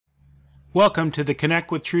Welcome to the Connect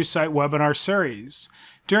with TrueSight webinar series.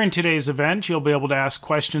 During today's event, you'll be able to ask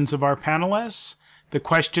questions of our panelists. The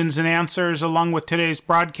questions and answers, along with today's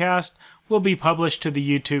broadcast, will be published to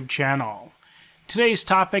the YouTube channel. Today's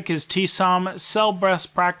topic is TSOM, Cell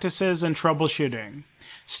Best Practices and Troubleshooting.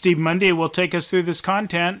 Steve Mundy will take us through this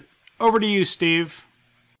content. Over to you, Steve.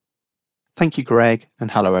 Thank you, Greg, and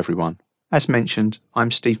hello, everyone. As mentioned, I'm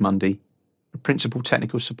Steve Mundy, a Principal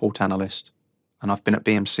Technical Support Analyst, and I've been at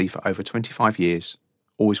BMC for over 25 years,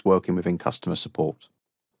 always working within customer support.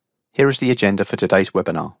 Here is the agenda for today's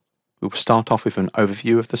webinar. We will start off with an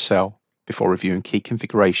overview of the cell before reviewing key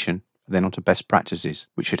configuration, and then onto best practices,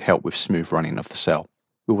 which should help with smooth running of the cell.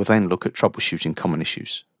 We will then look at troubleshooting common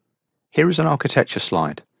issues. Here is an architecture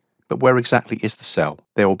slide, but where exactly is the cell?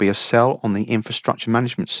 There will be a cell on the infrastructure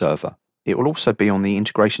management server. It will also be on the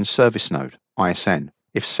integration service node, ISN,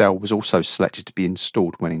 if cell was also selected to be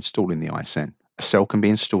installed when installing the ISN. A cell can be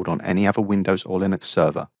installed on any other Windows or Linux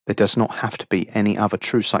server. There does not have to be any other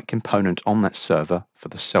TrueSight component on that server for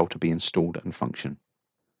the cell to be installed and function.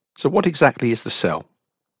 So what exactly is the cell?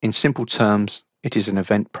 In simple terms, it is an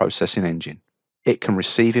event processing engine. It can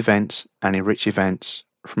receive events and enrich events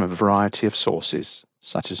from a variety of sources,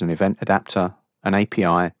 such as an event adapter, an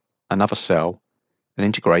API, another cell, an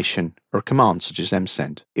integration, or a command such as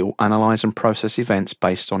msend. It will analyze and process events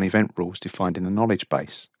based on event rules defined in the knowledge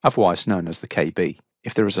base, otherwise known as the KB.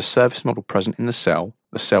 If there is a service model present in the cell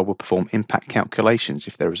will perform impact calculations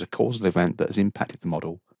if there is a causal event that has impacted the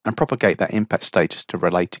model, and propagate that impact status to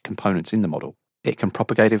related components in the model. It can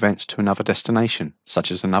propagate events to another destination,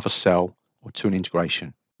 such as another cell or to an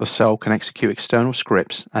integration. The cell can execute external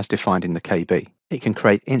scripts as defined in the KB. It can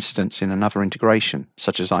create incidents in another integration,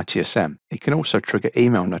 such as TSOM. It can also trigger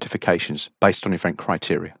email notifications based on event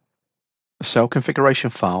criteria. The cell configuration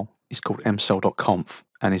file is called mcell.conf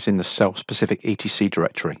and is in the cell-specific etc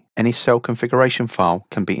directory. Any cell configuration file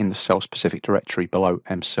can be in the cell-specific directory below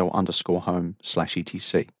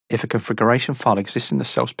mcell_home/etc. If a configuration file exists in the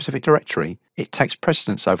cell-specific directory, it takes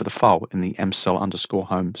precedence over the file in the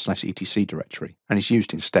mcell_home/etc directory and is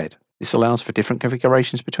used instead. This allows for different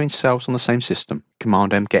configurations between cells on the same system.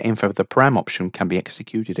 Command M get info with the param option can be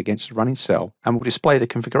executed against a running cell and will display the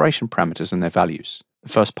configuration parameters and their values. The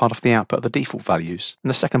first part of the output are the default values, and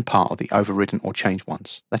the second part are the overridden or changed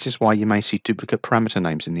ones. That is why you may see duplicate parameter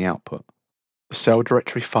names in the output. The cell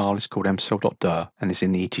directory file is called mcell.dir and is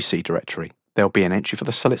in the etc directory. There will be an entry for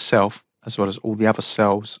the cell itself, as well as all the other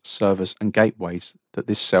cells, servers, and gateways that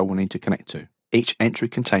this cell will need to connect to. Each entry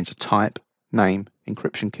contains a type, name,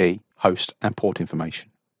 encryption key, host, and port information.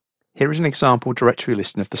 Here is an example directory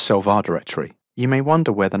listing of the cell var directory. You may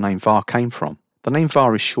wonder where the name var came from. The name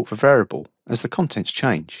var is short for variable, as the contents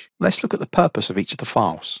change. Let's look at the purpose of each of the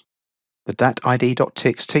files. The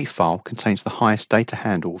datid.txt file contains the highest data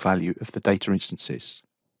handle value of the data instances.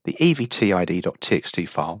 The evtid.txt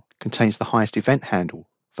file contains the highest event handle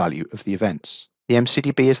value of the events. The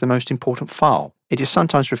mcdb is the most important file. It is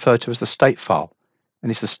sometimes referred to as the state file, and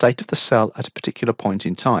is the state of the cell at a particular point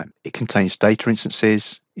in time. It contains data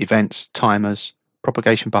instances, events, timers,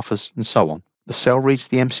 propagation buffers, and so on. The cell reads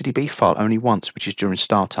the mcdb file only once, which is during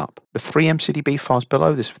startup. The three mcdb files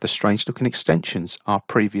below this with the strange-looking extensions are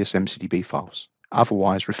previous mcdb files,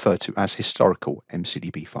 otherwise referred to as historical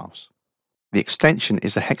mcdb files. The extension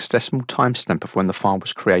is a hexadecimal timestamp of when the file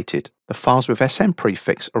was created. The files with SM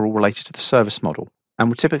prefix are all related to the service model, and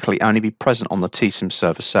will typically only be present on the TSOM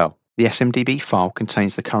server cell. The SMDB file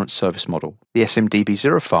contains the current service model. The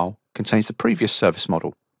SMDB0 file contains the previous service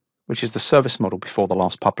model, which is the service model before the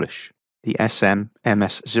last publish. The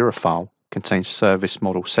SMMS0 file contains service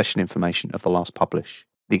model session information of the last publish.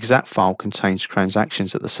 The exact file contains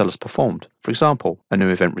transactions that the cell has performed. For example, a new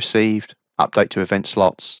event received, update to event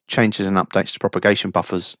slots, changes and updates to propagation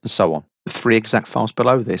buffers, and so on. The three exact files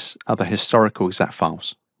below this are the historical exact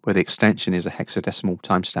files, where the extension is a hexadecimal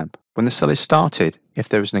timestamp. When the cell is started, if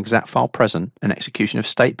there is an exact file present, an execution of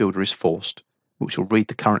Statebuilder is forced, which will read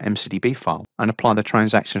the current mcdb file and apply the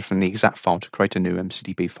transaction from the exact file to create a new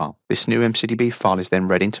mcdb file. This new mcdb file is then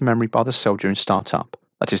read into memory by the cell during startup.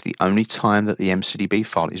 That is the only time that the mcdb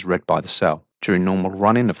file is read by the cell. During normal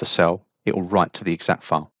running of the cell, it will write to the exact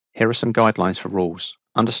file. Here are some guidelines for rules.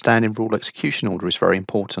 Understanding rule execution order is very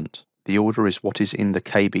important. The order is what is in the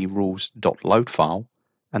kb rules.load file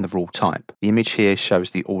and the rule type. The image here shows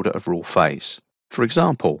the order of rule phase. For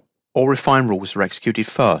example, all refine rules are executed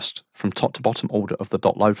first from top to bottom order of the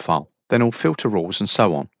 .load file, then all filter rules and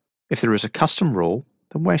so on. If there is a custom rule,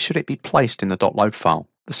 then where should it be placed in the .load file?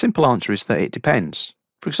 The simple answer is that it depends.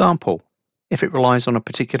 For example, if it relies on a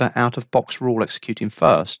particular out-of-box rule executing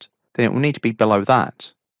first, then it will need to be below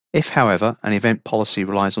that. If, however, an event policy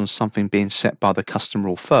relies on something being set by the custom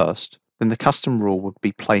rule first, then the custom rule would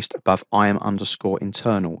be placed above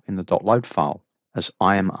im_internal in the .load file, as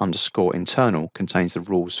im_internal contains the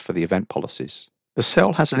rules for the event policies. The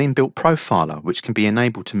cell has an inbuilt profiler which can be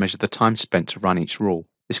enabled to measure the time spent to run each rule.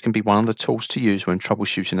 This can be one of the tools to use when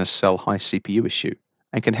troubleshooting a cell high CPU issue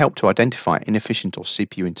and can help to identify inefficient or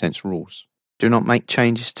CPU intense rules. Do not make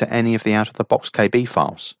changes to any of the out-of-the-box KB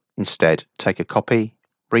files. Instead, take a copy,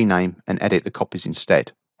 rename and edit the copies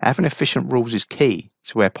instead. Having efficient rules is key,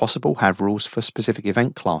 so where possible have rules for specific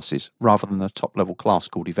event classes rather than a top-level class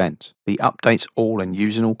called event. The updates all and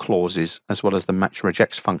using all clauses as well as the match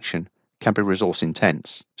regex function can be resource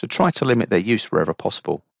intense, so try to limit their use wherever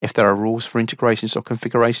possible. If there are rules for integrations or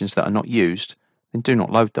configurations that are not used, then do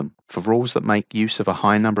not load them. For rules that make use of a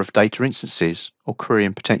high number of data instances or query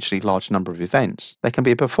a potentially large number of events, there can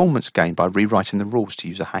be a performance gain by rewriting the rules to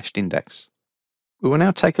use a hashed index. We will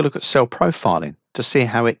now take a look at cell profiling to see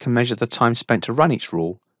how it can measure the time spent to run each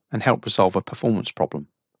rule and help resolve a performance problem.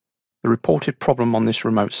 The reported problem on this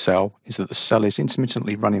remote cell is that the cell is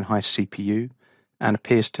intermittently running high CPU and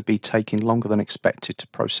appears to be taking longer than expected to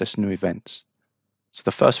process new events. So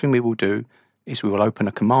the first thing we will do is we will open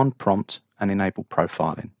a command prompt and enable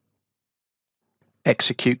profiling.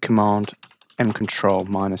 Execute command mcontrol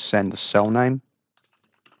 -n the cell name,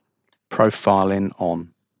 profiling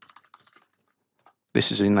on. This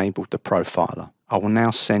has enabled the profiler. I will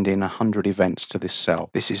now send in 100 events to this cell.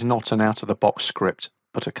 This is not an out-of-the-box script,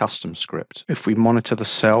 but a custom script. If we monitor the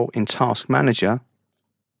cell in Task Manager,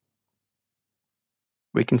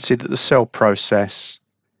 we can see that the cell process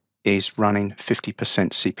is running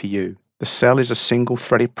 50% CPU. The cell is a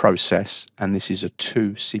single-threaded process, and this is a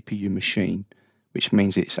 2 CPU machine, which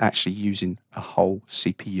means it's actually using a whole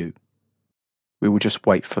CPU. We will just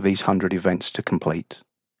wait for these 100 events to complete.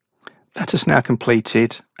 That is now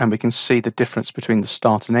completed, and we can see the difference between the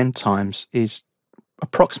start and end times is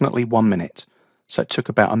approximately 1 minute. So it took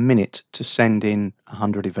about a minute to send in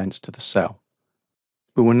 100 events to the cell.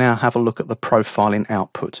 We will now have a look at the profiling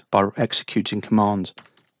output by executing command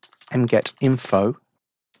mget info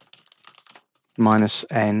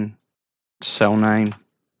 -n cell name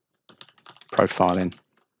profiling.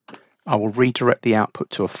 I will redirect the output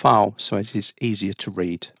to a file so it is easier to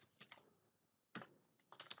read.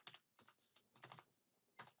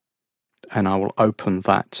 And I will open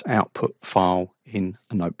that output file in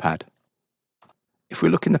a notepad. If we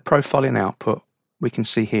look in the profiling output, we can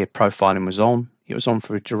see here profiling was on. It was on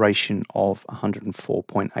for a duration of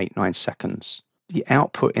 104.89 seconds. The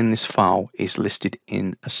output in this file is listed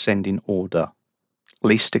in ascending order.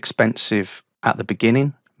 Least expensive at the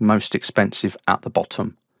beginning, most expensive at the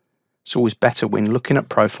bottom. It's always better when looking at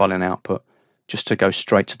profiling output just to go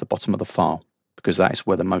straight to the bottom of the file, because that is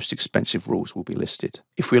where the most expensive rules will be listed.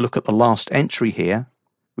 If we look at the last entry here,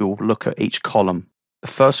 we will look at each column. The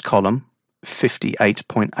first column,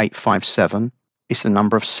 58.857, is the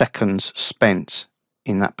number of seconds spent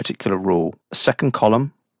in that particular rule. The second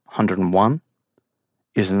column, 101,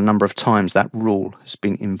 is the number of times that rule has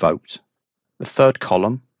been invoked. The third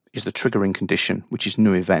column is the triggering condition, which is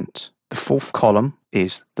new event. The fourth column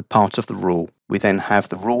is the part of the rule. We then have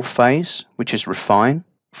the rule phase, which is refine,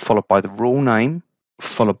 followed by the rule name,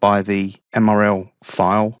 followed by the MRL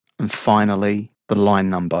file, and finally the line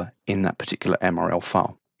number in that particular MRL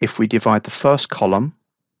file. If we divide the first column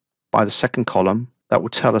by the second column, that will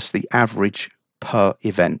tell us the average per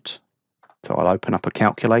event. So I'll open up a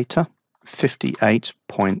calculator,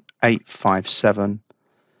 58.857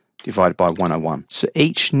 divided by 101. So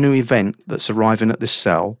each new event that's arriving at this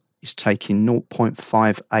cell is taking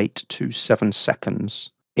 0.5827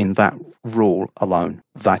 seconds in that rule alone.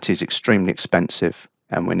 That is extremely expensive,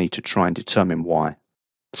 and we need to try and determine why.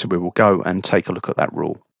 So we will go and take a look at that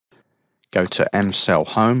rule. Go to mcell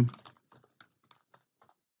home,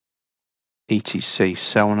 etc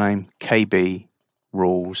cell name, KB,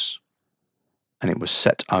 rules, and it was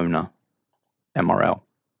set owner, MRL.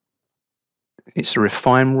 It's a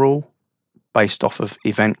refine rule based off of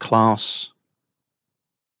event class.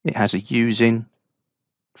 It has a using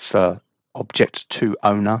for object to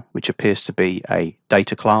owner, which appears to be a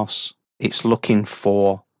data class. It's looking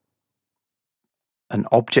for an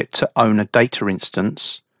object to owner data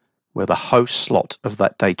instance where the host slot of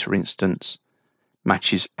that data instance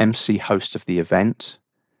matches MC host of the event,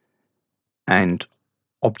 and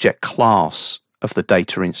object class of the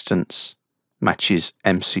data instance matches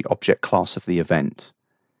MC object class of the event.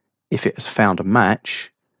 If it has found a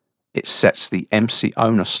match, it sets the MC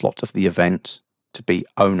owner slot of the event to be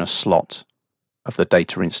owner slot of the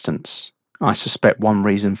data instance. I suspect one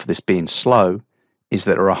reason for this being slow is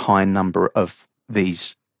that there are a high number of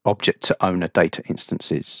these object to owner data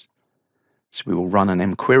instances. So we will run an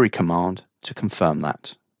mquery command to confirm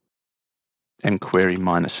that. Mquery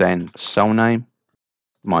 -n cell name,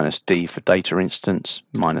 -d for data instance,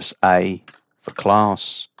 -a for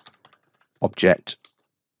class, object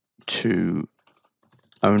to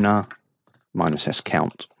owner -s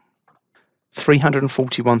count.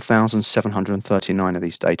 341,739 of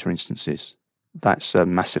these data instances. That's a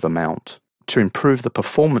massive amount. To improve the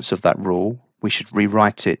performance of that rule, we should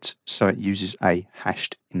rewrite it so it uses a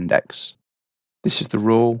hashed index. This is the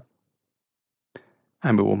rule,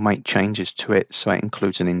 and we will make changes to it so it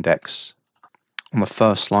includes an index. On the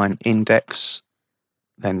first line, index,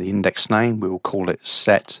 then the index name, we will call it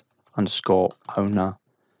set underscore owner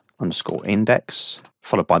underscore index,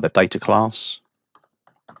 followed by the data class,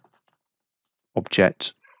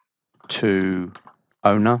 object to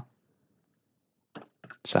owner,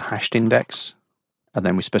 it's a hashed index, and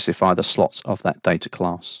then we specify the slots of that data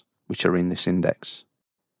class, which are in this index,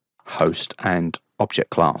 host and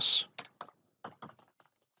object class,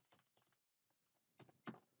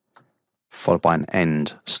 followed by an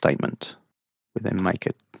end statement. We then make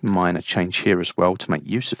a minor change here as well to make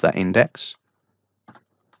use of that index,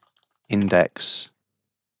 then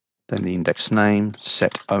the index name,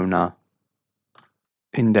 set owner,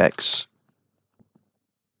 index,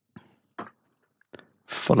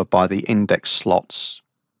 followed by the index slots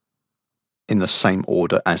in the same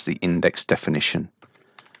order as the index definition,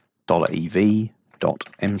 $ev.mc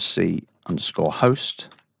underscore host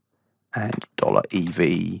and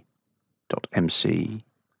 $ev.mc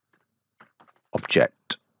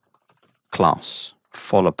object class,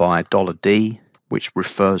 followed by $d, which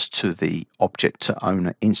refers to the object to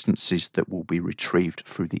owner instances that will be retrieved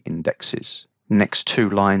through the indexes. Next two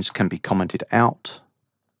lines can be commented out.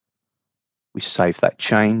 We save that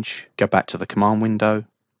change, go back to the command window,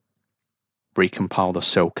 recompile the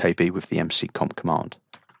cell KB with the mccomp command.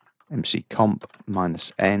 mccomp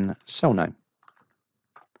 -n cell name.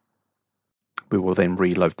 We will then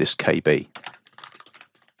reload this KB.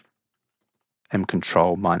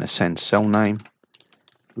 mcontrol -n cell name,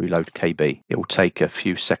 reload KB. It will take a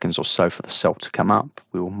few seconds or so for the cell to come up.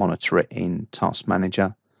 We will monitor it in Task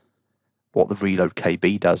Manager. What the reload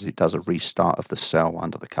KB does, it does a restart of the cell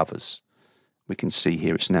under the covers. We can see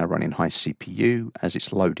here it's now running high CPU as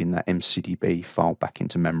it's loading that mcdb file back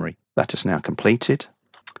into memory. That is now completed.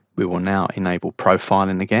 We will now enable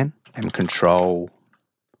profiling again. mcontrol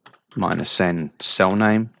 -n cell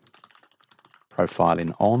name,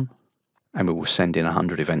 profiling on, and we will send in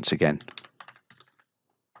 100 events again.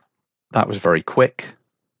 That was very quick.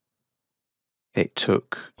 It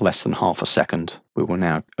took less than half a second. We will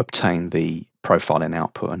now obtain the profiling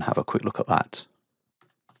output and have a quick look at that.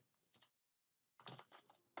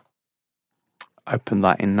 Open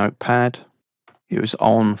that in Notepad. It was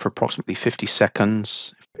on for approximately 50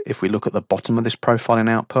 seconds. If we look at the bottom of this profiling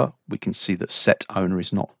output, we can see that set owner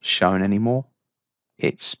is not shown anymore.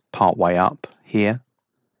 It's part way up here.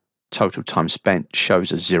 Total time spent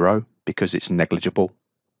shows a 0 because it's negligible.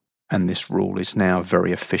 And this rule is now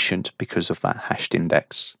very efficient because of that hashed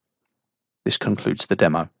index. This concludes the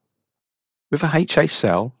demo. With a HA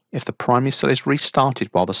cell, if the primary cell is restarted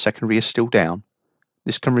while the secondary is still down,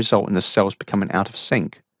 this can result in the cells becoming out of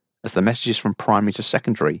sync, as the messages from primary to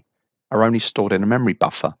secondary are only stored in a memory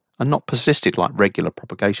buffer and not persisted like regular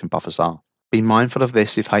propagation buffers are. Be mindful of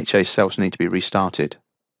this if HA cells need to be restarted.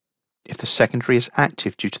 If the secondary is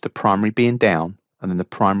active due to the primary being down and then the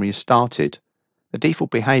primary is started, the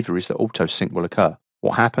default behavior is that auto-sync will occur.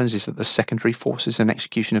 What happens is that the secondary forces an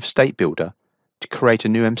execution of Statebuilder to create a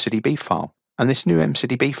new mcdb file, and this new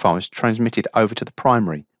mcdb file is transmitted over to the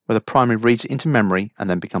primary, where the primary reads it into memory and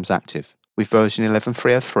then becomes active. With version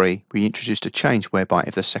 11.303, we introduced a change whereby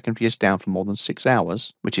if the secondary is down for more than 6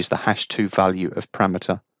 hours, which is the #2 value of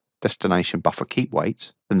parameter destination buffer keep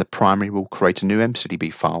wait, then the primary will create a new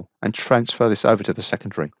mcdb file and transfer this over to the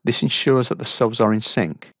secondary. This ensures that the cells are in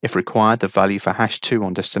sync. If required, the value for #2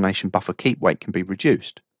 on destination buffer keep wait can be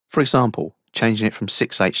reduced. For example, changing it from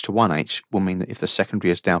 6H to 1H will mean that if the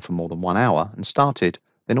secondary is down for more than 1 hour and started,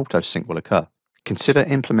 then autosync will occur. Consider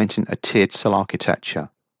implementing a tiered cell architecture.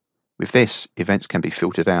 With this, events can be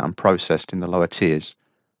filtered out and processed in the lower tiers,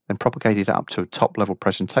 then propagated up to a top-level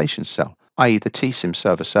presentation cell, i.e. the TSOM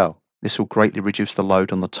server cell. This will greatly reduce the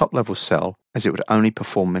load on the top-level cell as it would only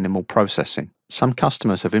perform minimal processing. Some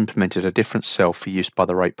customers have implemented a different cell for use by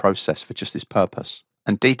the rate process for just this purpose,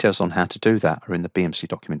 and details on how to do that are in the BMC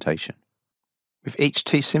documentation. With each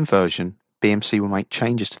TSOM version, BMC will make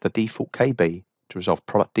changes to the default KB to resolve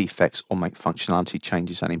product defects or make functionality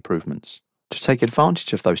changes and improvements. To take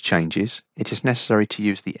advantage of those changes, it is necessary to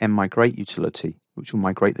use the mmigrate utility, which will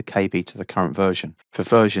migrate the KB to the current version. For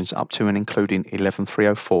versions up to and including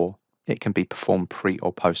 11.304, it can be performed pre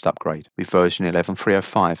or post upgrade. With version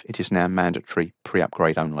 11.305, it is now mandatory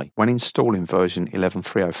pre-upgrade only. When installing version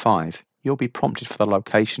 11.305, you'll be prompted for the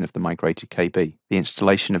location of the migrated KB. The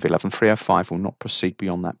installation of 11.305 will not proceed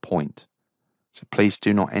beyond that point. So please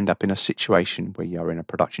do not end up in a situation where you are in a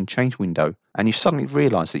production change window and you suddenly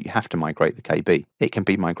realize that you have to migrate the KB. It can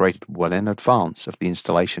be migrated well in advance of the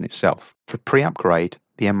installation itself. For pre-upgrade,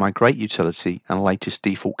 the mmigrate utility and latest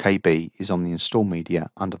default KB is on the install media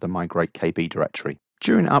under the migrate KB directory.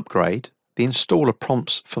 During upgrade, the installer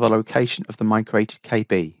prompts for the location of the migrated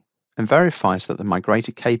KB and verifies that the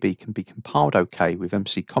migrated KB can be compiled OK with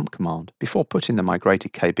mccomp command before putting the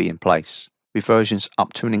migrated KB in place. With versions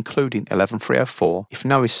up to and including 11.304, if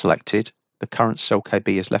no is selected, the current Cell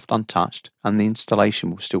KB is left untouched and the installation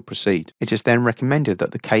will still proceed. It is then recommended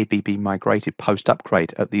that the KB be migrated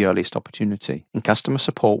post-upgrade at the earliest opportunity. In customer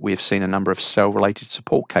support, we have seen a number of Cell-related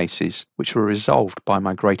support cases which were resolved by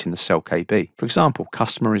migrating the Cell KB. For example,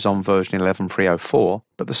 customer is on version 11.304,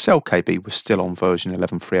 but the Cell KB was still on version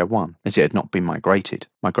 11.301 as it had not been migrated.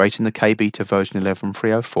 Migrating the KB to version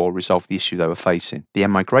 11.304 resolved the issue they were facing. The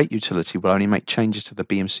mmigrate utility will only make changes to the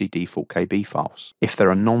BMC default KB files. If there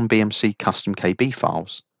are non-BMC custom KB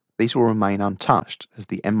files, these will remain untouched as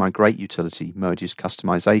the mmigrate utility merges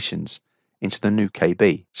customizations into the new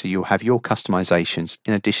KB, so you'll have your customizations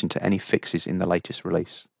in addition to any fixes in the latest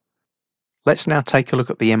release. Let's now take a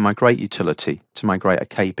look at the mmigrate utility to migrate a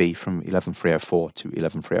KB from 11.304 to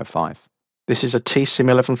 11.305. This is a TSOM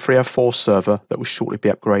 11.304 server that will shortly be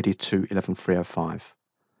upgraded to 11.305.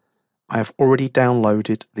 I have already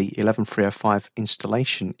downloaded the 11.305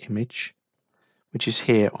 installation image, which is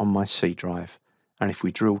here on my C drive. And if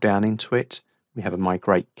we drill down into it, we have a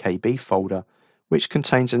migrate KB folder, which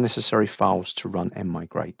contains the necessary files to run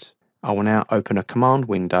mmigrate. I will now open a command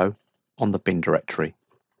window on the bin directory,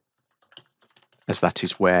 as that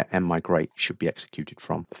is where mmigrate should be executed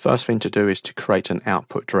from. The first thing to do is to create an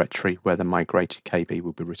output directory where the migrated KB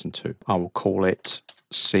will be written to. I will call it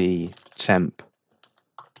ctemp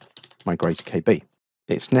migrated KB.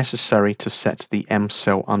 It's necessary to set the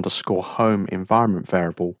mcell_home environment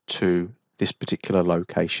variable to this particular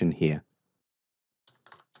location here.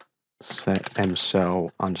 Set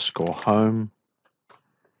mcell_home,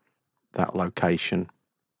 that location.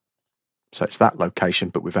 So it's that location,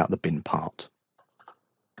 but without the bin part.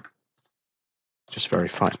 Just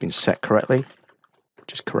verify it's been set correctly,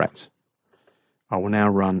 which is correct. I will now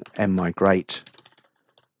run mmigrate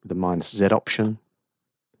with the -z option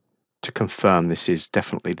to confirm this is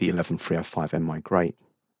definitely the 11.305 mmigrate,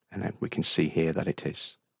 and then we can see here that it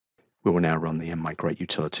is. We will now run the mmigrate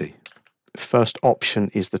utility. The first option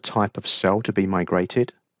is the type of cell to be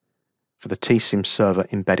migrated. For the TSOM server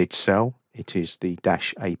embedded cell, it is the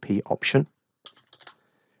 -AP option.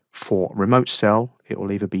 For remote cell, it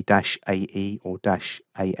will either be -AE or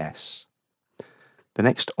 -AS. The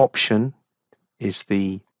next option is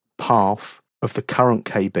the path of the current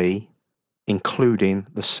KB, including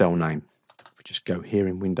the cell name. If we just go here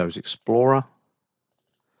in Windows Explorer,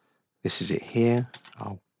 this is it here.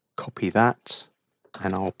 I'll copy that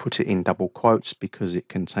and I'll put it in double quotes because it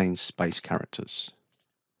contains space characters.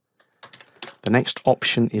 The next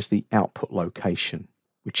option is the output location,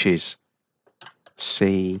 which is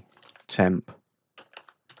ctemp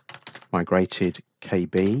migrated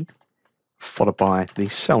KB followed by the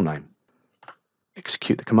cell name.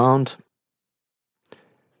 Execute the command.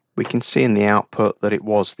 We can see in the output that it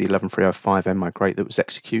was the 11.305 mmigrate that was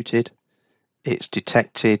executed. It's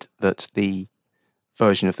detected that the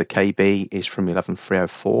version of the KB is from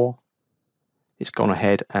 11.304. It's gone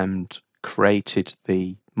ahead and created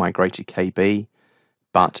the migrated KB,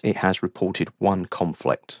 but it has reported one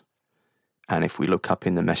conflict. And if we look up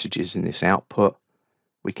in the messages in this output,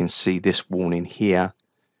 we can see this warning here,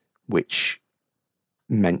 which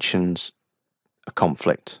mentions a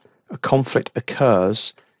conflict. A conflict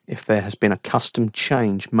occurs if there has been a custom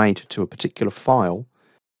change made to a particular file,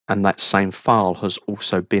 and that same file has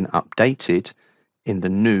also been updated in the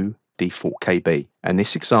new default KB. In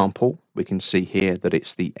this example, we can see here that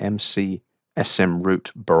it's the mcsm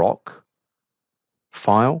root baroque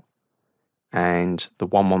file, and the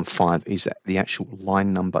 115 is the actual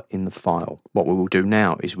line number in the file. What we will do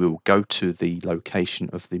now is we will go to the location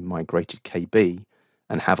of the migrated KB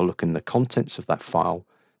and have a look in the contents of that file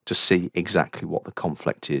to see exactly what the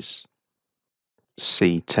conflict is.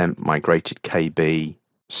 ctemp migrated KB,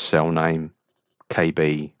 cell name,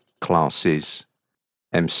 KB, classes,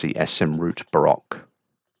 mcsm root baroque.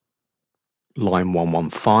 Line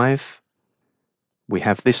 115 We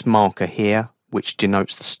have this marker here, which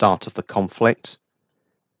denotes the start of the conflict,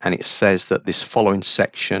 and it says that this following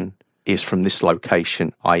section is from this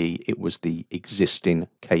location, i.e. it was the existing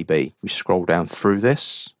KB. We scroll down through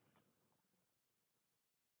this.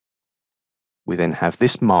 We then have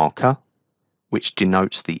this marker, which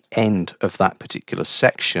denotes the end of that particular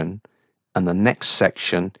section, and the next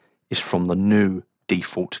section is from the new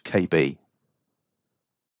default KB.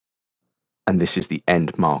 And this is the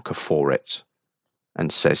end marker for it,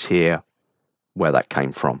 and says here where that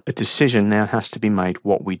came from. A decision now has to be made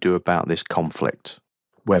what we do about this conflict,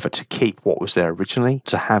 whether to keep what was there originally,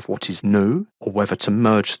 to have what is new, or whether to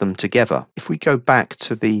merge them together. If we go back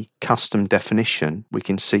to the custom definition, we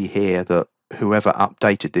can see here that whoever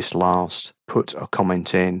updated this last put a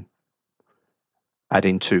comment in, add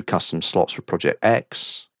in 2 custom slots for project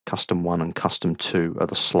X, custom 1 and custom 2 are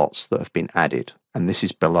the slots that have been added. And this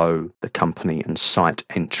is below the company and site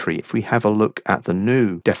entry. If we have a look at the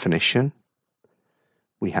new definition,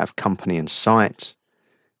 we have company and site,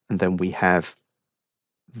 and then we have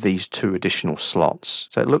these 2 additional slots.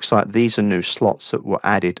 So it looks like these are new slots that were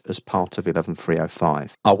added as part of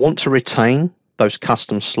 11.305. I want to retain those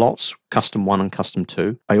custom slots, custom 1 and custom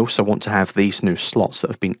 2. I also want to have these new slots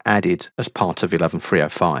that have been added as part of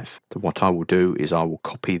 11.305. So what I will do is I will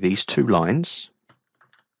copy these 2 lines.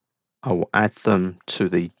 I will add them to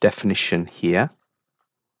the definition here.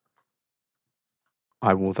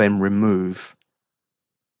 I will then remove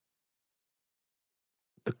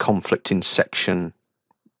the conflicting section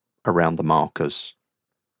around the markers.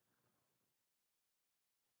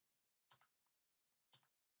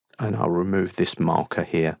 And I'll remove this marker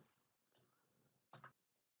here.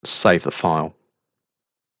 Save the file.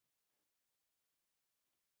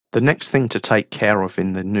 The next thing to take care of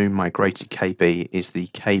in the new migrated KB is the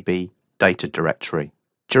KB data directory.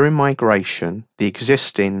 During migration, the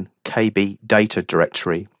existing KB data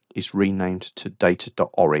directory is renamed to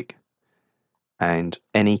data.org, and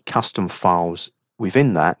any custom files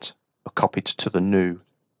within that are copied to the new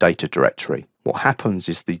data directory. What happens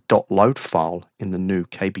is the .load file in the new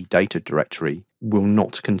KB data directory will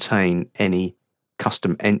not contain any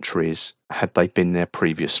custom entries had they been there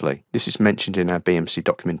previously. This is mentioned in our BMC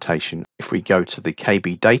documentation. If we go to the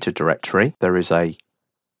KB data directory, there is a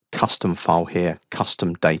custom file here,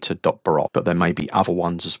 custom data.baroque, but there may be other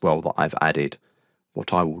ones as well that I've added.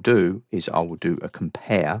 What I will do is I will do a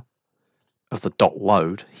compare of the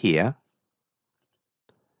 .load here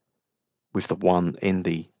with the one in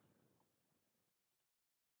the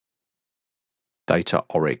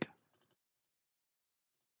data.org.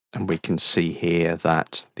 And we can see here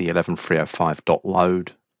that the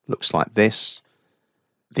 11.305.load looks like this.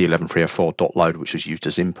 The 11.304.load, which was used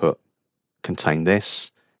as input, contained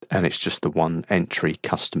this, and it's just the one entry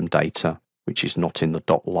custom data, which is not in the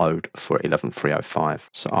 .load for 11.305.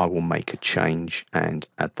 So I will make a change and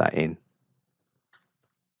add that in.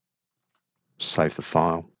 Save the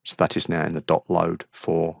file. So that is now in the .load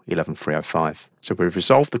for 11.305. So we've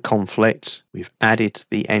resolved the conflict. We've added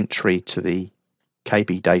the entry to the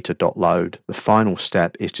KB data.load. The final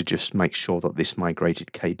step is to just make sure that this migrated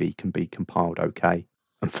KB can be compiled okay.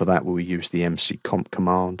 And for that, we'll use the mccomp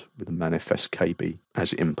command with the manifest KB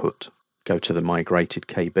as input. Go to the migrated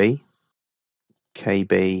KB,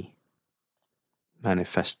 KB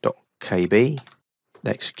manifest.kb,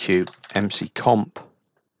 execute mccomp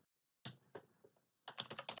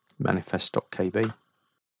manifest.kb.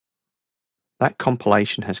 That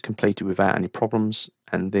compilation has completed without any problems,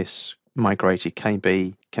 and this migrated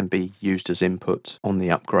KB can be used as input on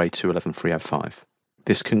the upgrade to 11.305.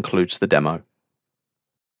 This concludes the demo.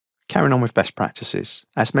 Carrying on with best practices.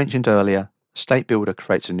 As mentioned earlier, Statebuilder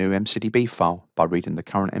creates a new MCDB file by reading the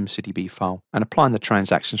current MCDB file and applying the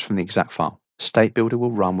transactions from the exact file. Statebuilder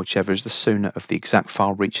will run whichever is the sooner of the exact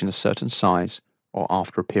file reaching a certain size or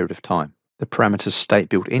after a period of time. The parameters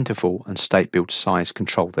statebuild interval and statebuild size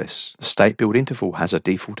control this. The statebuild interval has a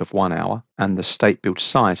default of 1 hour and the statebuild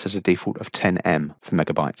size has a default of 10M for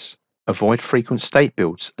megabytes. Avoid frequent state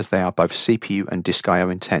builds as they are both CPU and disk I/O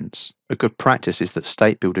intense. A good practice is that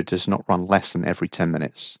Statebuilder does not run less than every 10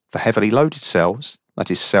 minutes. For heavily loaded cells, that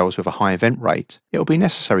is cells with a high event rate, it will be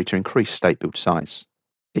necessary to increase state build size.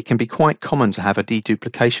 It can be quite common to have a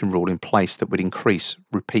deduplication rule in place that would increase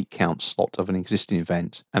repeat count slot of an existing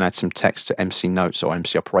event and add some text to MC notes or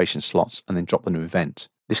MC operation slots and then drop the new event.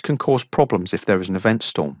 This can cause problems if there is an event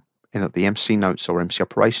storm, in that the MC notes or MC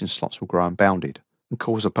operation slots will grow unbounded and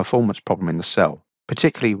cause a performance problem in the cell,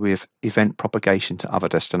 particularly with event propagation to other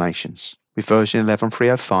destinations. With version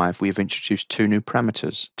 11.305, we have introduced 2 new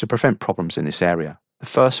parameters to prevent problems in this area. The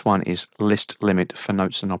first one is list limit for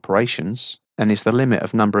notes and operations, and is the limit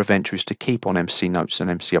of number of entries to keep on MC notes and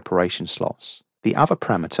MC operation slots. The other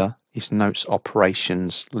parameter is notes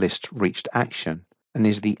operations list reached action, and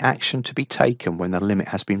is the action to be taken when the limit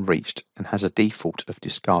has been reached and has a default of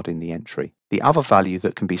discarding the entry. The other value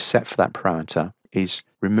that can be set for that parameter is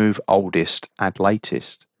remove oldest, add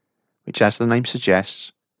latest, which, as the name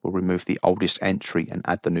suggests, will remove the oldest entry and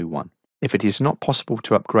add the new one. If it is not possible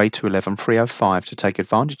to upgrade to 11.305 to take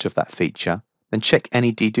advantage of that feature, then check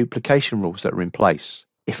any deduplication rules that are in place.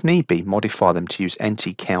 If need be, modify them to use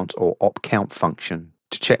ntcount or opcount function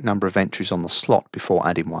to check number of entries on the slot before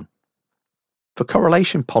adding one. For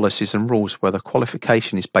correlation policies and rules where the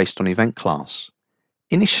qualification is based on event class,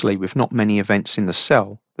 initially with not many events in the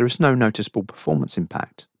cell, there is no noticeable performance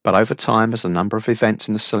impact. But over time, as the number of events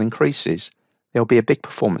in the cell increases, there will be a big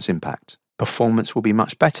performance impact. Performance will be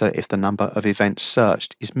much better if the number of events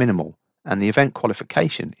searched is minimal and the event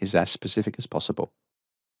qualification is as specific as possible.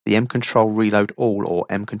 The mcontrol reload all or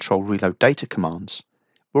mcontrol reload data commands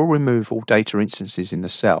will remove all data instances in the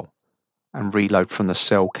cell and reload from the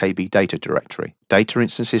cell KB data directory. Data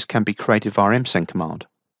instances can be created via msend command,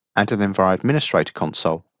 added them via administrator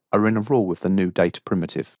console, or in a rule with the new data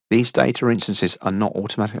primitive. These data instances are not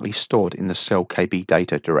automatically stored in the cell KB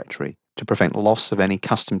data directory. To prevent loss of any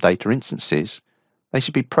custom data instances, they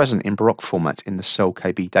should be present in Baroque format in the cell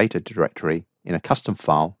KB data directory in a custom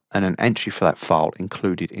file and an entry for that file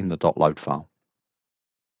included in the .load file.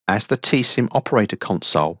 As the TSOM operator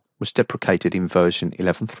console was deprecated in version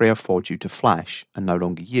 11.304 due to Flash and no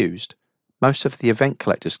longer used, most of the event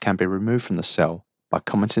collectors can be removed from the cell by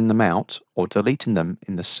commenting them out or deleting them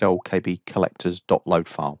in the cell KB collectors.load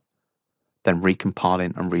file, then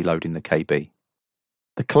recompiling and reloading the KB.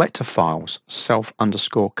 The collector files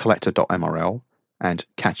self_collector.mrl and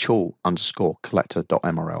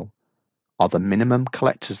catchall_collector.mrl are the minimum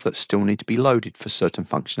collectors that still need to be loaded for certain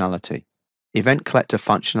functionality. Event collector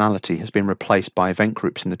functionality has been replaced by event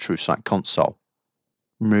groups in the TrueSight console.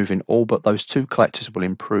 Removing all but those two collectors will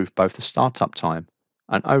improve both the startup time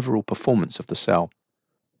and overall performance of the cell.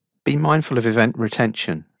 Be mindful of event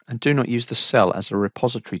retention and do not use the cell as a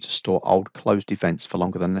repository to store old closed events for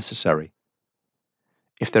longer than necessary.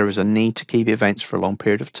 If there is a need to keep events for a long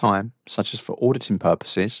period of time, such as for auditing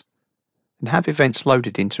purposes, then have events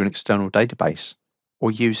loaded into an external database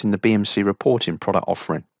or using the BMC reporting product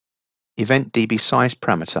offering. Event DB size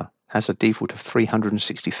parameter has a default of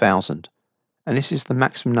 360,000, and this is the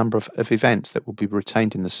maximum number of events that will be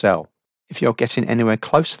retained in the cell. If you're getting anywhere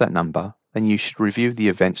close to that number, then you should review the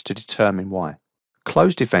events to determine why.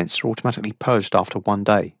 Closed events are automatically purged after 1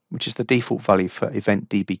 day, which is the default value for event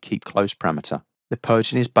DB keep closed parameter. The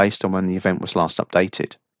purging is based on when the event was last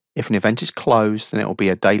updated. If an event is closed, then it will be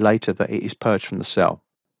a day later that it is purged from the cell.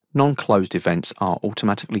 Non-closed events are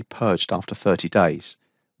automatically purged after 30 days,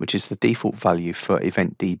 which is the default value for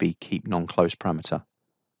event DB keep non-closed parameter.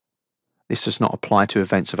 This does not apply to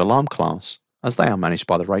events of alarm class, as they are managed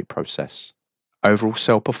by the rate process. Overall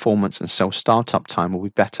cell performance and cell startup time will be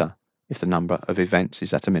better if the number of events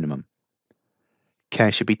is at a minimum.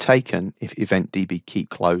 Care should be taken if event DB keep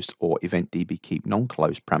closed or event DB keep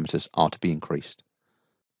non-closed parameters are to be increased.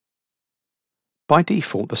 By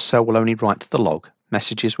default, the cell will only write to the log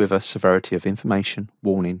messages with a severity of information,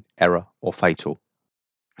 warning, error, or fatal.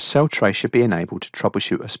 Cell tray should be enabled to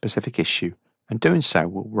troubleshoot a specific issue, and doing so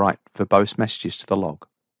will write verbose messages to the log.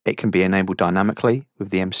 It can be enabled dynamically with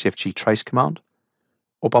the mcfg trace command,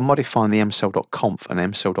 or by modifying the mcell.conf and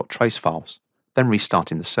mcell.trace files, then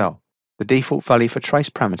restarting the cell. The default value for trace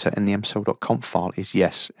parameter in the mcell.conf file is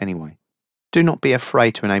yes anyway. Do not be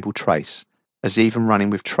afraid to enable trace, as even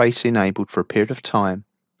running with trace enabled for a period of time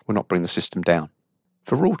will not bring the system down.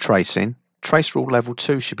 For rule tracing, trace rule level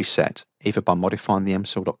 2 should be set, either by modifying the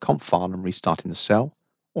mcell.conf file and restarting the cell,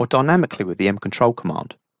 or dynamically with the mcontrol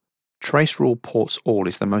command. Trace rule ports all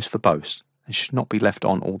is the most verbose and should not be left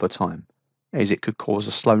on all the time, as it could cause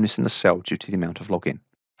a slowness in the cell due to the amount of login.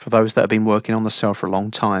 For those that have been working on the cell for a long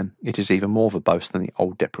time, it is even more verbose than the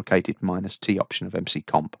old deprecated -t option of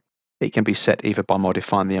mccomp. It can be set either by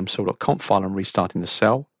modifying the mcell.conf file and restarting the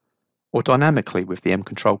cell, or dynamically with the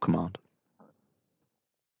mcontrol command.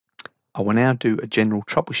 I will now do a general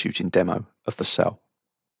troubleshooting demo of the cell.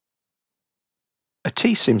 A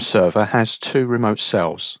TSOM server has two remote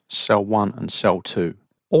cells, cell 1 and cell 2.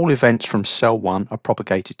 All events from cell 1 are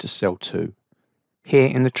propagated to cell 2. Here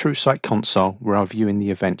in the TrueSight console, we are viewing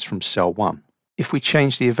the events from cell 1. If we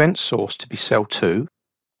change the event source to be cell 2,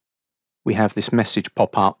 we have this message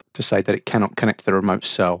pop up to say that it cannot connect to the remote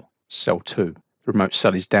cell, cell 2. The remote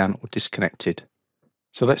cell is down or disconnected.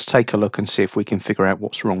 So let's take a look and see if we can figure out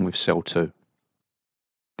what's wrong with cell 2.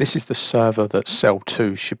 This is the server that cell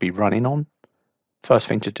 2 should be running on, First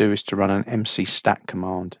thing to do is to run an mcstat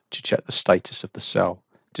command to check the status of the cell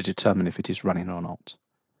to determine if it is running or not.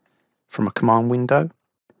 From a command window,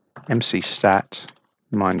 mcstat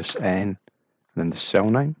 -n and then the cell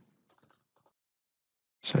name.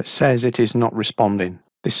 So it says it is not responding.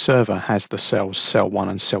 This server has the cells cell 1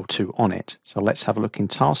 and cell 2 on it. So let's have a look in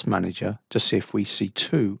Task Manager to see if we see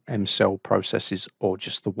 2 mcell processes or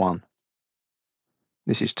just the one.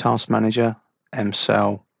 This is Task Manager,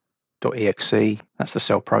 mcell.exe. That's the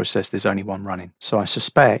cell process. There's only one running. So I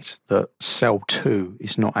suspect that cell 2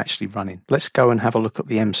 is not actually running. Let's go and have a look at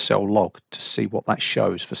the mcell log to see what that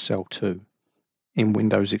shows for cell 2. In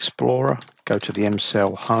Windows Explorer, go to the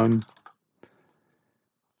mcell home,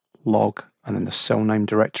 log, and then the cell name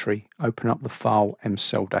directory. Open up the file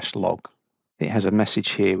mcell-log. It has a message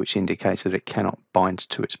here which indicates that it cannot bind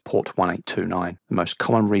to its port 1829. The most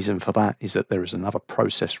common reason for that is that there is another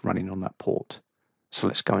process running on that port. So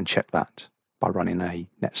let's go and check that by running a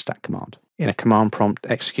netstat command. In a command prompt,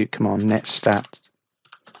 execute command netstat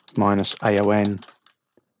 -aon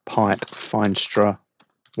pipe findstra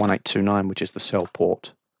 1829, which is the cell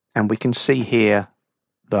port. And we can see here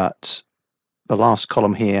that the last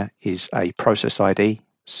column here is a process ID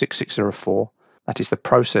 6604. That is the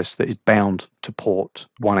process that is bound to port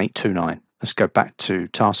 1829. Let's go back to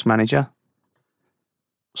Task Manager,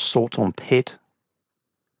 sort on PID.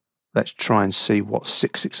 Let's try and see what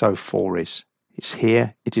 6604 is. It's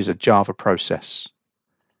here. It is a Java process.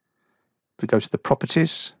 If we go to the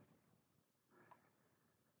properties,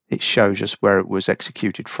 it shows us where it was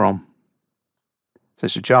executed from. So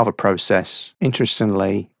it's a Java process.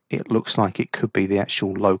 Interestingly, it looks like it could be the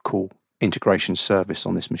actual local integration service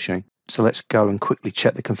on this machine. So let's go and quickly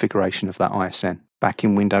check the configuration of that ISN. Back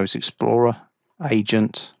in Windows Explorer,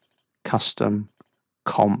 Agent, Custom,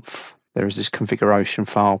 Conf. There is this configuration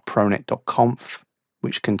file, pronet.conf,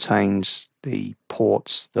 which contains the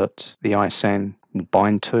ports that the ISN will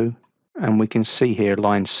bind to. And we can see here,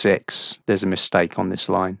 line 6, there's a mistake on this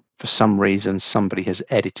line. For some reason, somebody has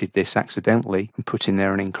edited this accidentally and put in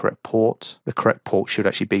there an incorrect port. The correct port should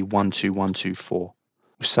actually be 12124.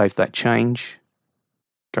 We'll save that change.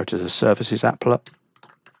 Go to the Services applet.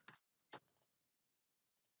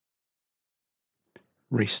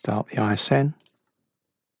 Restart the ISN.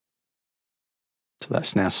 So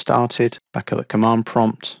that's now started. Back at the command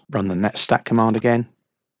prompt, run the netstat command again.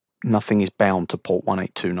 Nothing is bound to port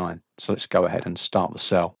 1829. So let's go ahead and start the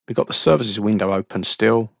cell. We've got the services window open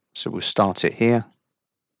still, so we'll start it here.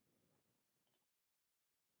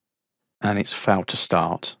 And it's failed to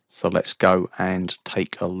start. So let's go and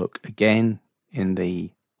take a look again in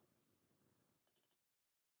the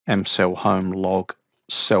mcell home log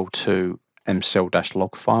cell 2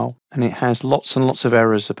 mcell-log file. And it has lots and lots of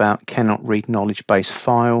errors about cannot read knowledge base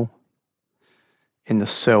file. In the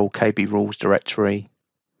cell KB rules directory,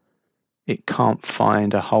 it can't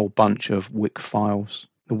find a whole bunch of WIC files.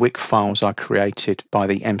 The WIC files are created by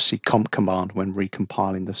the mccomp command when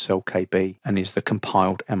recompiling the cell KB and is the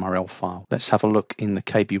compiled MRL file. Let's have a look in the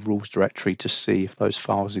KB rules directory to see if those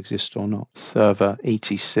files exist or not. Server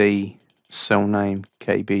etc cell name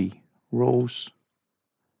KB rules.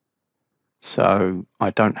 So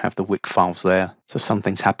I don't have the WIC files there. So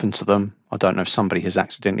something's happened to them. I don't know if somebody has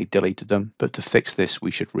accidentally deleted them, but to fix this,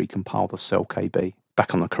 we should recompile the cell KB.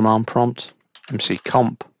 Back on the command prompt,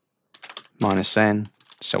 mccomp -n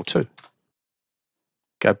cell 2.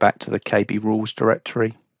 Go back to the KB rules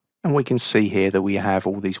directory, and we can see here that we have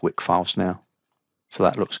all these WIC files now. So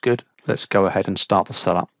that looks good. Let's go ahead and start the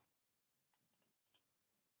cell up.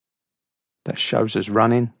 That shows us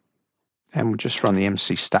running, and we'll just run the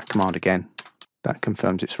mcstat command again. That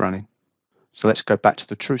confirms it's running. So let's go back to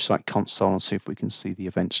the TrueSight console and see if we can see the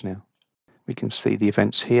events now. We can see the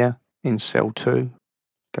events here in cell 2.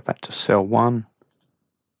 Go back to cell 1.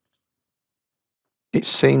 It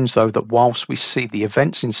seems though that whilst we see the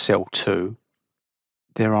events in cell 2,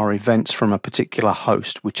 there are events from a particular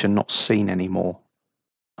host which are not seen anymore.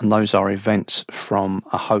 And those are events from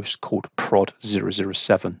a host called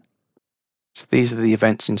prod007. So these are the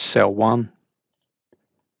events in cell 1.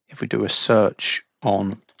 If we do a search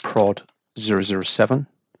on prod007,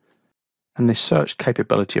 and this search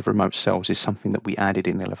capability of remote cells is something that we added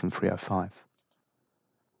in 11.305.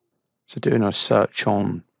 So doing a search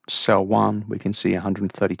on cell 1, we can see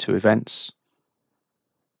 132 events.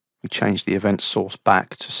 We change the event source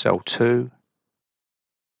back to cell 2.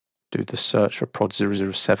 Do the search for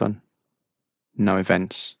prod007. No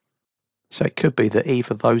events. So it could be that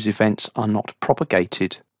either those events are not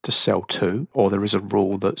propagated to cell 2, or there is a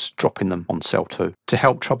rule that's dropping them on cell 2. To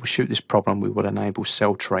help troubleshoot this problem, we will enable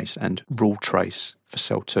cell trace and rule trace for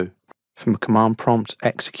cell 2. From a command prompt,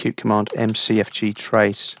 execute command mcfg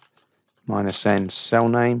trace -n cell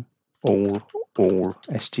name all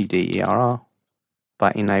stderr.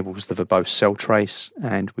 That enables the verbose cell trace,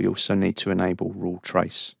 and we also need to enable rule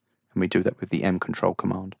trace, and we do that with the mcontrol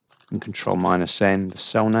command. Mcontrol -n the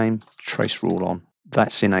cell name, trace rule on.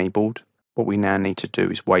 That's enabled. What we now need to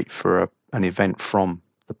do is wait for an event from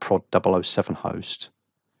the prod 007 host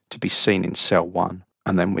to be seen in cell 1,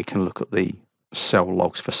 and then we can look at the cell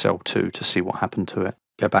logs for cell 2 to see what happened to it.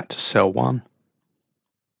 Go back to cell 1,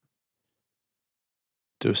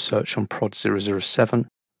 do a search on prod 007.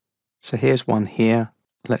 So here's one here.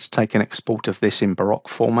 Let's take an export of this in Baroque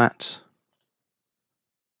format.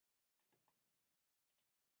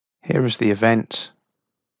 Here is the event,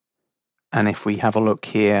 and if we have a look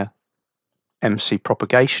here, MC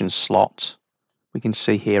propagation slot, we can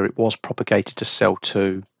see here it was propagated to cell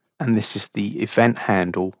 2, and this is the event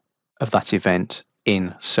handle of that event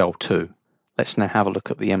in cell 2. Let's now have a look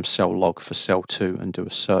at the mcell log for cell 2 and do a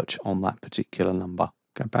search on that particular number.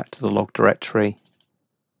 Go back to the log directory.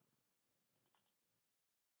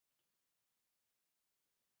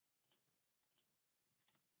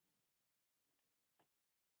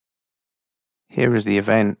 Here is the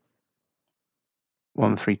event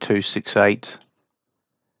 13268.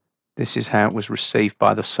 This is how it was received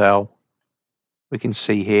by the cell. We can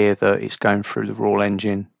see here that it's going through the rule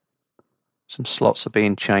engine. Some slots are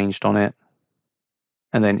being changed on it.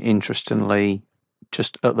 And then interestingly,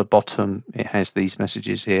 just at the bottom, it has these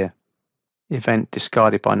messages here. Event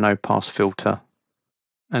discarded by no pass filter,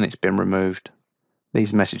 and it's been removed.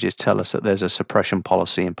 These messages tell us that there's a suppression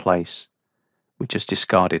policy in place. We just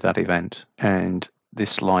discarded that event. And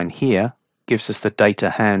this line here gives us the data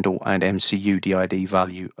handle and MCU DID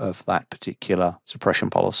value of that particular suppression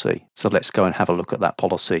policy. So let's go and have a look at that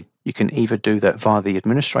policy. You can either do that via the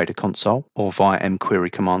administrator console or via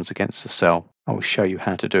mquery commands against the cell. I will show you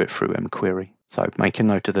how to do it through mquery. So make a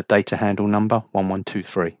note of the data handle number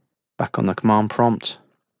 1123. Back on the command prompt,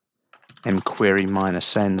 mquery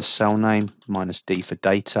 -n the cell name, -d for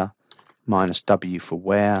data, -w for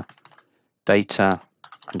where, data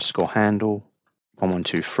 _handle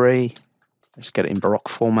 1123. Let's get it in Baroque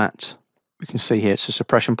format. We can see here it's a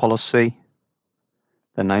suppression policy.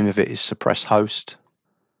 The name of it is suppress host.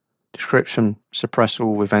 Description, suppress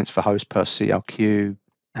all events for host per CLQ.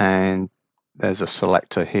 And there's a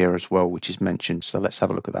selector here as well, which is mentioned. So let's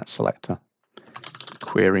have a look at that selector.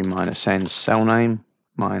 Query -n cell name,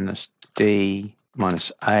 -d,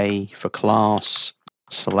 -a for class,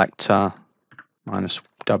 selector,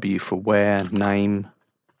 -w for where, name,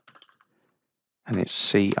 and it's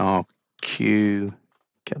CRQ.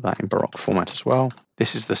 Get that in Baroque format as well.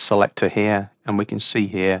 This is the selector here, and we can see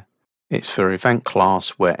here it's for event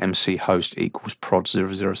class where MC host equals prod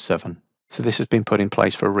 007. So this has been put in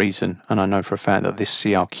place for a reason, and I know for a fact that this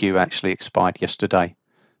CRQ actually expired yesterday,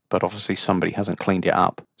 but obviously somebody hasn't cleaned it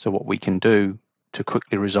up. So what we can do to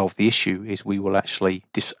quickly resolve the issue is we will actually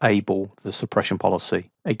disable the suppression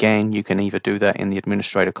policy. Again, you can either do that in the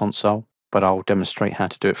administrator console, but I'll demonstrate how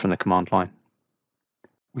to do it from the command line.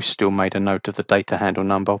 We still made a note of the data handle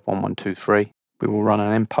number 1123. We will run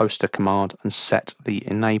an mposter command and set the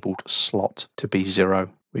enabled slot to be 0,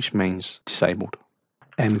 which means disabled.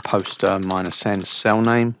 Mposter -n cell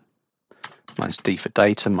name, -d for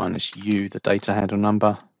data, -u the data handle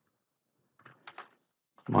number,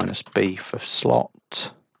 -b for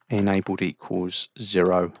slot, enabled equals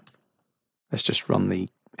 0. Let's just run the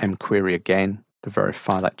mquery again to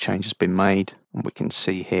verify that change has been made, and we can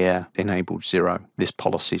see here enabled 0. This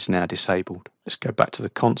policy is now disabled. Let's go back to the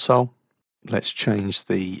console. Let's change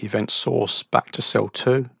the event source back to cell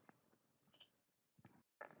 2.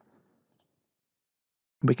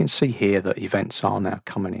 We can see here that events are now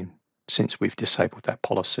coming in since we've disabled that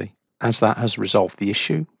policy. As that has resolved the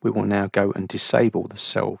issue, we will now go and disable the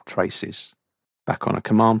cell traces. Back on a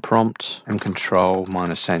command prompt, mcontrol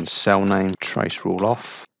 -n cell name, trace rule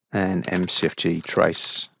off, and mcfg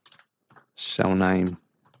trace cell name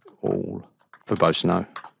all verbose no.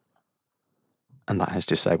 And that has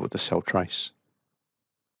disabled the cell trace.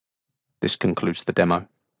 This concludes the demo.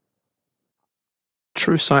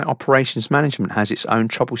 TrueSight Operations Management has its own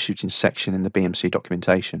troubleshooting section in the BMC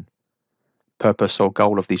documentation. Purpose or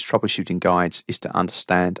goal of these troubleshooting guides is to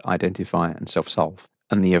understand, identify, and self-solve.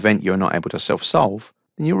 In the event you're not able to self-solve,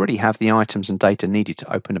 then you already have the items and data needed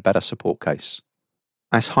to open a better support case.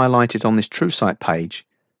 As highlighted on this TrueSight page,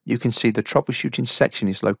 you can see the troubleshooting section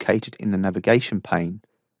is located in the navigation pane,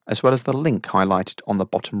 as well as the link highlighted on the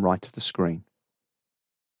bottom right of the screen.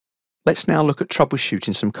 Let's now look at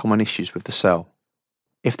troubleshooting some common issues with the cell.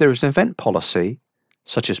 If there is an event policy,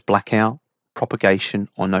 such as blackout, propagation,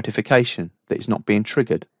 or notification that is not being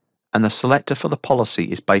triggered, and the selector for the policy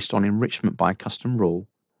is based on enrichment by a custom rule,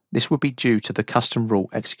 this would be due to the custom rule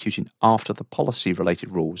executing after the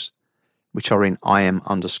policy-related rules, which are in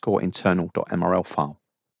im_internal.mrl file.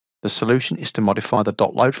 The solution is to modify the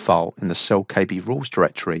 .load file in the Cell KB rules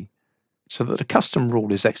directory so that the custom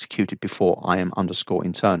rule is executed before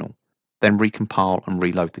im_internal, then recompile and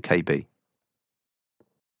reload the KB.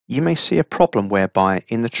 You may see a problem whereby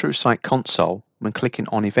in the TrueSight console, when clicking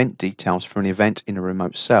on event details for an event in a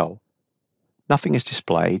remote cell, nothing is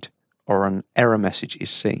displayed or an error message is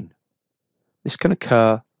seen. This can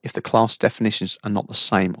occur if the class definitions are not the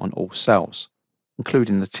same on all cells,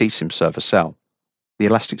 including the TSOM server cell. The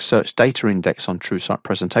Elasticsearch data index on TrueSight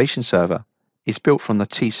Presentation Server is built from the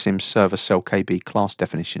TSOM server cell KB class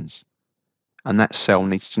definitions, and that cell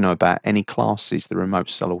needs to know about any classes the remote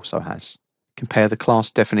cell also has. Compare the class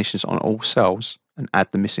definitions on all cells and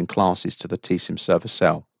add the missing classes to the TSOM server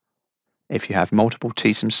cell. If you have multiple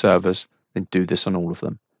TSOM servers, then do this on all of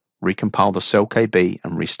them. Recompile the cell KB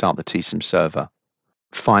and restart the TSOM server.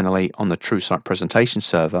 Finally, on the TrueSight Presentation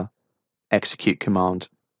Server, execute command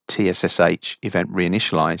tssh event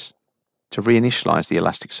reinitialize to reinitialize the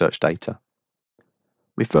Elasticsearch data.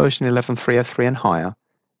 With version 11.303 and higher,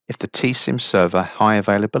 if the TSOM server high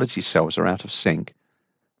availability cells are out of sync,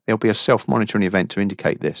 there will be a self-monitoring event to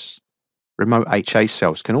indicate this. Remote HA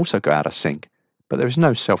cells can also go out of sync, but there is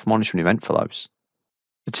no self-monitoring event for those.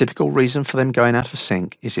 The typical reason for them going out of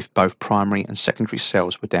sync is if both primary and secondary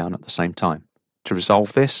cells were down at the same time. To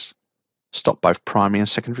resolve this, stop both primary and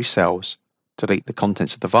secondary cells, delete the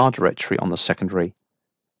contents of the var directory on the secondary,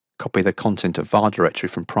 copy the content of var directory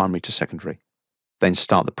from primary to secondary, then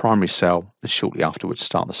start the primary cell and shortly afterwards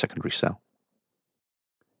start the secondary cell.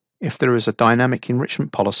 If there is a dynamic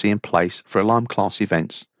enrichment policy in place for alarm class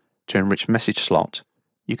events to enrich message slot,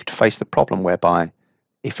 you could face the problem whereby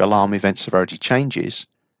if alarm event severity changes,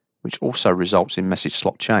 which also results in message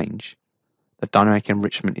slot change, the dynamic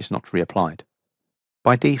enrichment is not reapplied.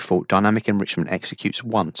 By default, dynamic enrichment executes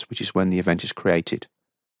once, which is when the event is created.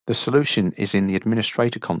 The solution is in the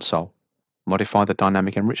administrator console. Modify the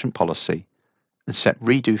dynamic enrichment policy and set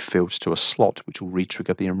redo fields to a slot which will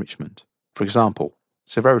re-trigger the enrichment. For example,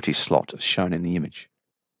 severity slot as shown in the image.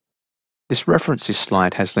 This references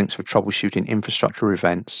slide has links for troubleshooting infrastructure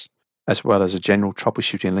events, as well as a general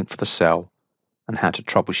troubleshooting link for the cell and how to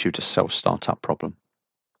troubleshoot a cell startup problem.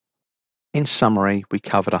 In summary, we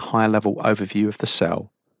covered a high-level overview of the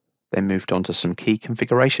cell, then moved on to some key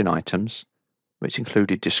configuration items, which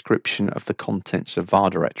included description of the contents of var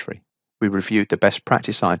directory. We reviewed the best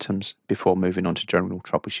practice items before moving on to general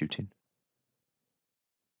troubleshooting.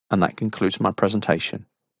 And that concludes my presentation.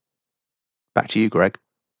 Back to you, Greg.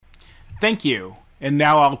 Thank you. And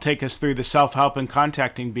now I'll take us through the self-help in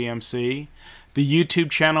contacting BMC. The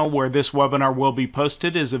YouTube channel where this webinar will be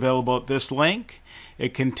posted is available at this link.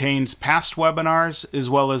 It contains past webinars as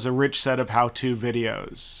well as a rich set of how-to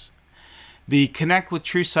videos. The Connect with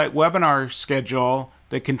TrueSight webinar schedule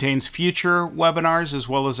that contains future webinars as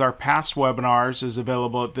well as our past webinars is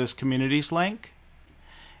available at this communities link.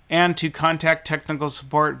 And to contact technical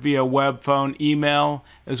support via web, phone, email,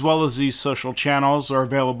 as well as these social channels are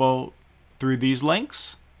available through these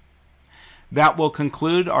links. That will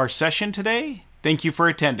conclude our session today. Thank you for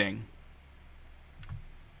attending.